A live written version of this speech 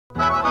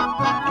Hello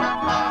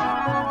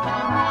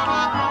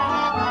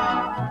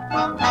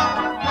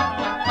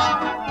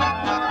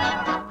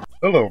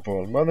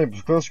everyone, my name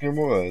is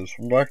ClassicGamerOS.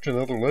 I'm back to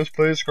another Let's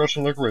Play Scratch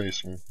and Luck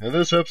Racing. In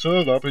this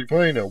episode, I'll be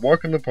playing at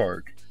Walk in the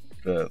Park,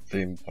 the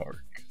theme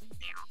park.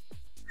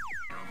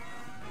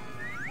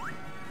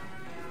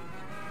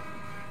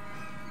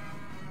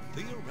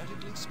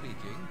 Theoretically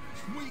speaking,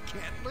 we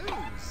can't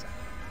lose.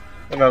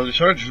 And I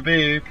decided to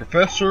be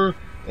Professor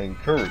and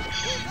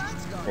Curtis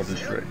for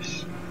this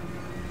race.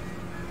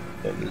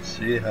 So let's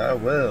see how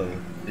well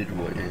it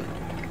will end.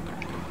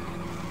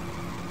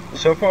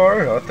 So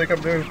far, I think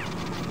I'm doing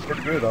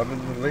pretty good. I'm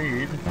in the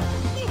lead.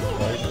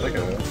 I think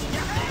I am.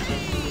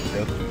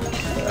 Yep.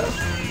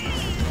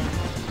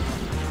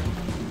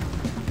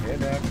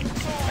 And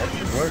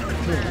actually working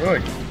too.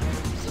 Right.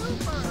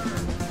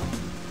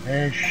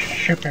 Hey,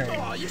 shipper.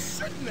 Oh, you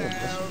shouldn't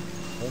have.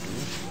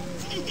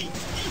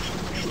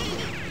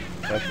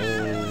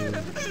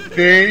 Double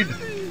speed.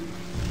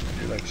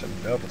 Do like some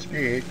double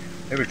speed.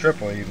 Maybe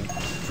triple even.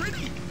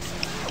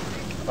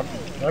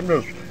 I'm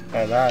just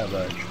an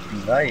average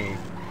lying.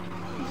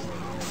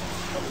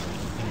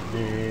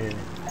 You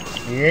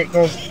ain't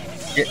gonna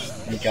get.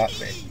 You got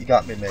me. You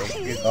got me, mate.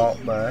 You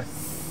got me.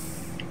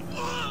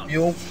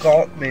 You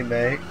got me,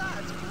 mate.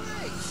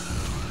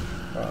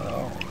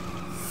 Oh,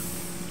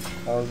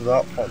 how's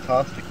that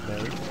fantastic,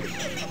 mate?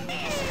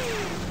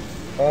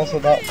 Also,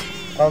 that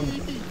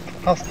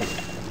fantastic.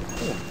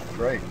 Oh,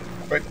 great.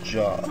 Great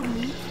job.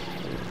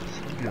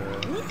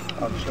 Good.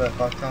 I'm so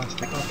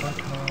fantastic. Oh my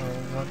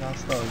god,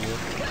 that's not good.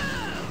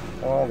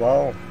 Oh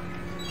wow.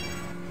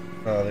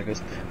 Oh, there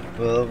goes.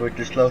 Well, we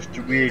just lost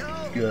the weird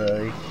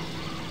guy.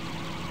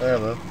 Oh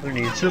well, who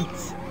needs him?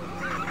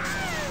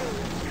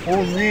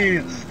 Who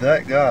needs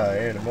that guy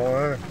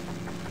anymore?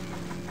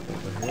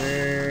 Over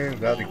here,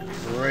 got a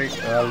crate.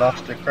 I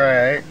lost the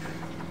crate.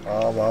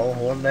 Oh well,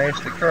 who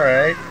needs the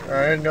crate?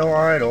 I know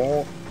I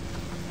don't.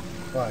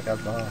 Oh, I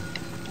got mine.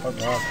 Got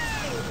mine.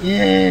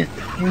 Yeah,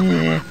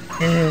 yeah.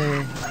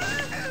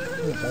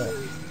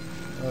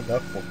 Oh,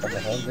 that's kind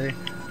of handy.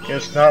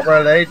 It's not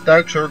really.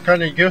 Ducks are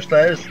kind of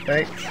useless,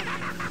 mate.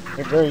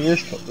 They're very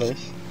useless.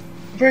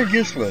 Very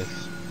useless.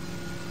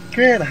 You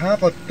can't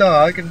have a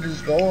duck and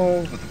just go all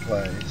over the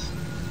place.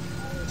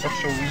 That's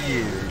so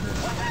weird.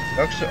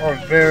 Ducks are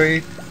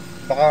very,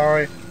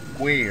 very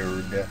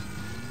weird.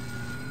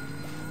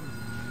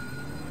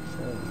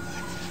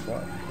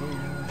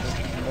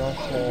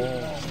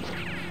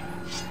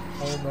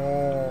 Oh no,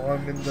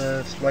 I'm in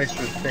the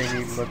slicer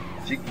thingy,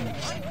 majiggy.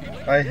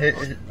 I hit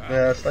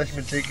the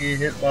slicer majiggy,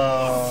 hit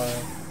my...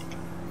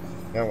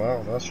 Yeah,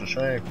 well, that's a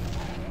shame.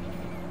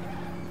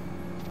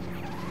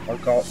 I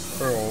got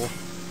Pearl.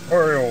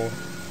 Pearl!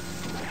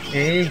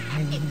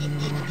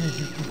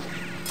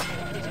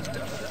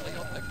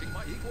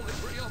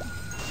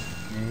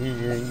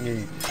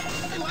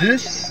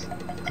 This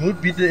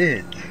could be the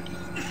end.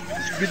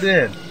 This could be the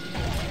end.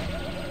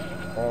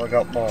 Oh, I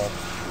got Mom.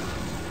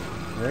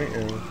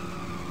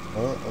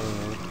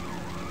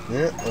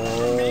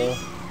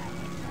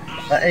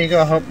 That ain't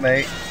gonna help,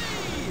 mate.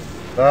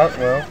 But,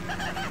 well.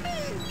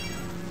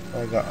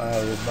 I got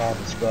out of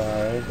Mom's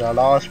guys. I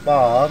lost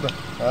Mom.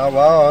 Oh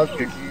well,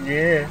 good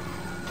yeah.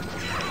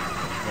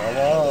 Oh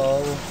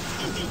well.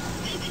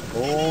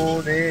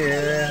 Oh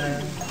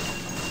dear.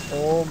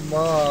 Oh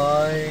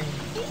my.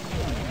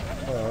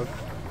 Oh.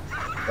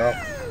 Well.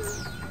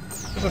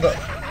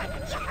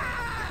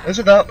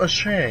 Isn't that a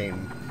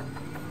shame?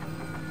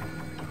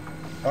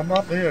 I'm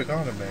not big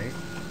on it, mate.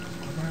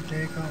 I'm not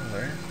big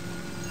on it.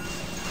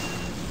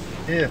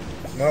 Yeah.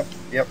 Nope.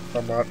 Yep.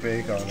 I'm not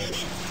big on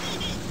it.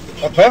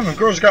 Oh, Powerpuff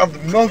Girls got the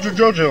most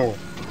JoJo.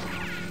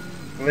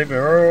 Believe me,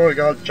 I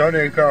got Johnny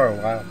and Carl.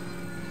 Wow.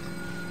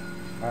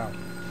 Wow.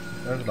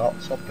 That's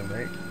not something,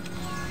 mate.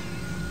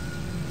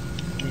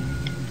 Oh,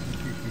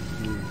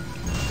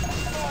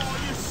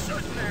 you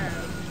shouldn't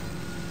have.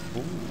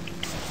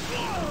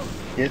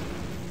 Get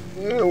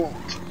out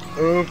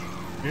of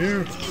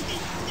here.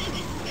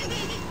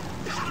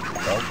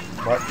 Oh,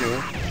 might do.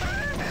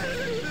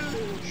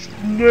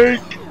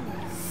 Snake!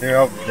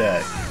 Yeah, I'm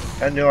dead.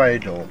 I know I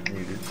don't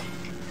need it.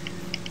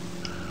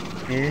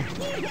 Yeah.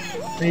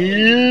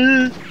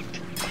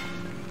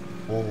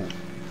 Oh,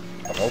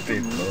 I'll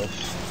be close.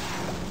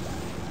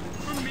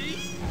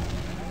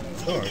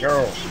 Oh,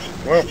 girl.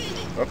 Well,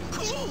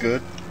 that's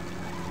good.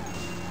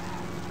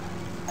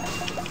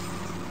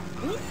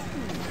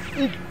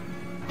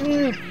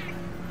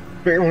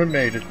 Barely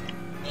made it.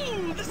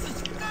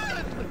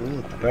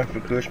 Ooh, the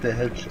perfect ghost that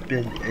has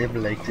been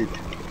emulated.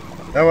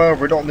 Oh well,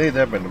 we don't need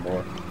them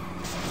anymore.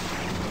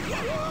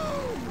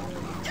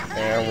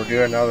 And we're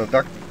doing another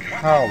duck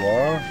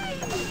tower.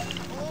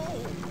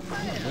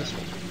 This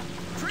one.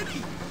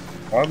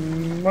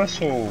 One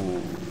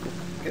muscle.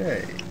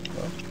 Okay.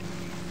 Well.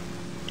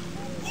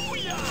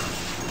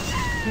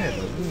 Yeah,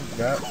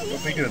 that will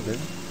be good then.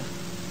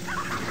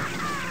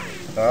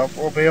 That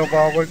will be a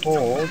Mario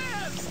Kart.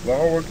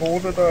 Mario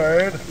Kart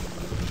today.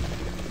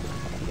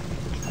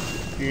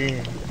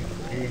 Yeah.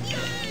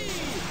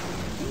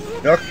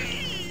 Duck.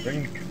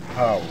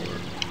 power.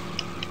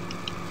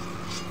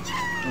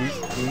 Eat,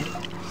 eat,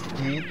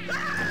 eat.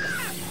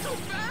 So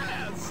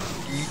fast.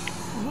 Eat,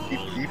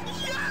 eat, eat.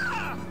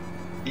 Yeah.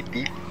 Eat,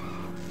 eat.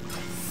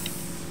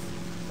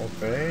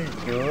 Okay,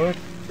 good.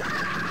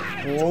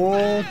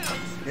 Good.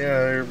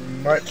 Yeah, you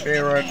might be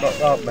right about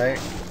that, mate.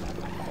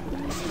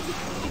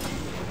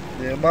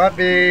 You might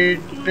be a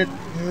bit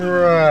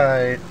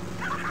right.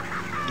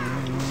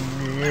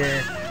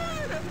 Yeah.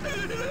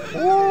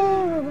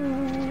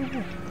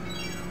 Woo!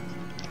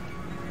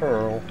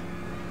 Pearl.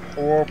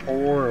 Poor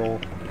Pearl.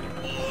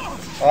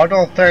 I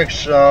don't think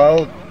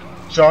so,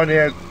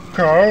 Johnny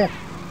Carl.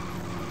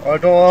 I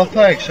don't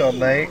think so,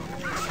 mate.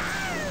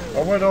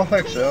 I don't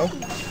think so.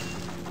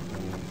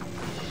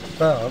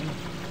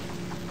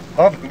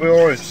 Pop can be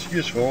always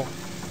useful.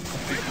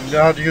 If you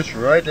know how to use it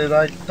right, and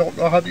I don't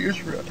know how to use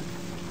it right.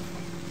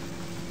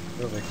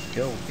 There we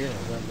go, yeah,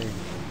 I mean,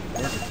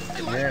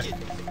 yeah,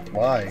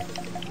 why?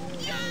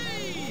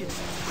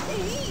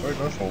 Very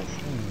nice holes.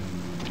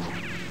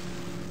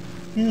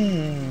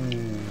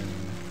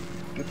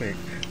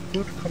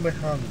 Could come in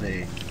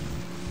handy.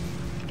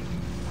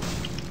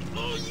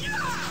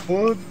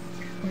 Could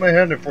come in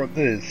handy for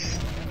this.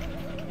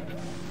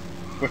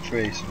 Which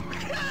reason?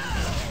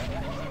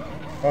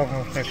 I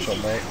don't think so,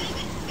 mate.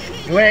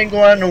 You ain't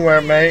going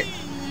nowhere, mate.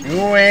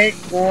 You ain't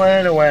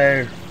going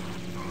nowhere.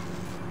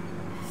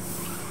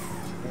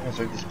 I'm gonna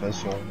take this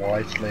pistol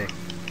wisely.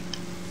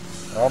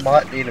 I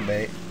might need it,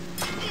 mate.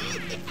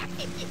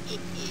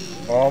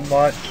 I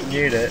might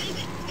need it.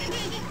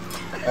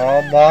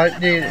 I might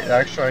need it.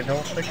 Actually, I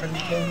don't think I'm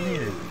gonna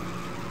need it.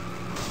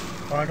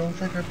 I don't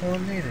think I'm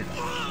gonna need it.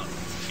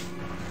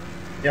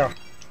 Yeah,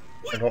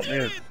 I don't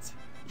need it.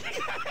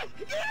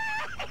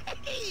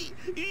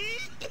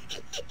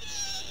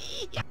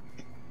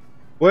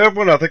 Well,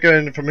 everyone, I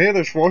think from here,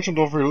 there's watching.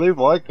 Don't forget to leave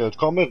a like,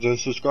 comment, and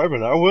subscribe,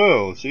 and I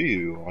will see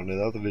you on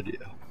another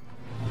video.